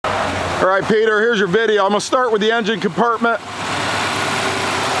All right, Peter, here's your video. I'm gonna start with the engine compartment.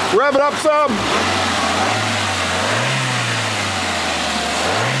 Rev it up some.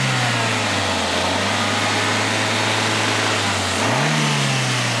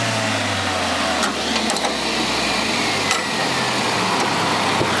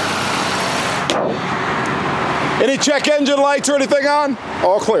 Any check engine lights or anything on?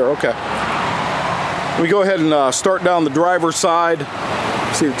 All clear, okay. We go ahead and start down the driver's side.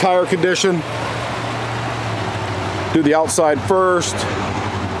 See the tire condition. Do the outside first.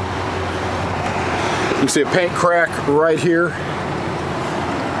 You see a paint crack right here.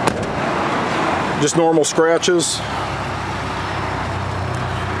 Just normal scratches.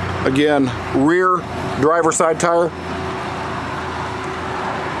 Again, rear driver's side tire.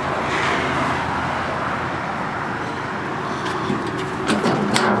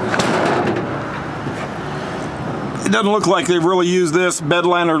 It doesn't look like they've really used this. Bed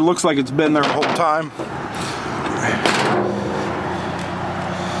liner looks like it's been there the whole time.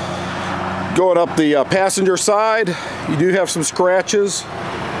 Going up the passenger side, you do have some scratches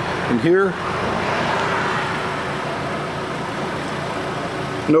in here.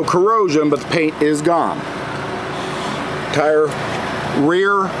 No corrosion, but the paint is gone. Tire,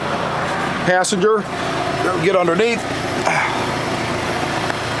 rear, passenger. Get underneath.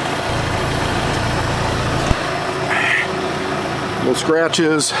 Little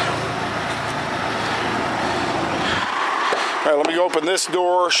scratches. All right, let me open this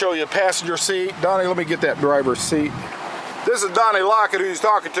door, show you a passenger seat. Donnie, let me get that driver's seat. This is Donnie Lockett who he's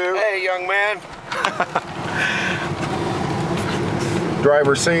talking to. Hey, young man.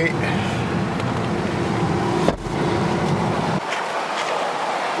 Driver's seat.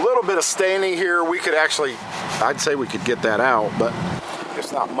 A little bit of staining here. We could actually, I'd say we could get that out, but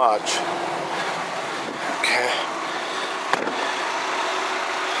it's not much. Okay.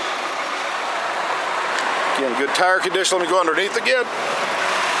 Again, good tire condition. Let me go underneath again.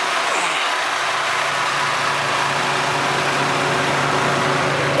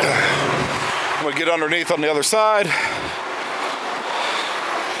 I'm going to get underneath on the other side.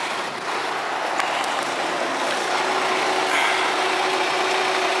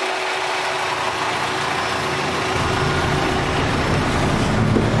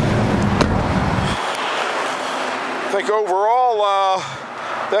 I think overall,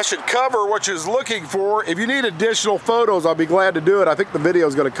 that should cover what you're looking for. If you need additional photos, I'll be glad to do it. I think the video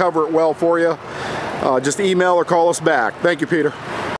is going to cover it well for you. Just email or call us back. Thank you, Peter.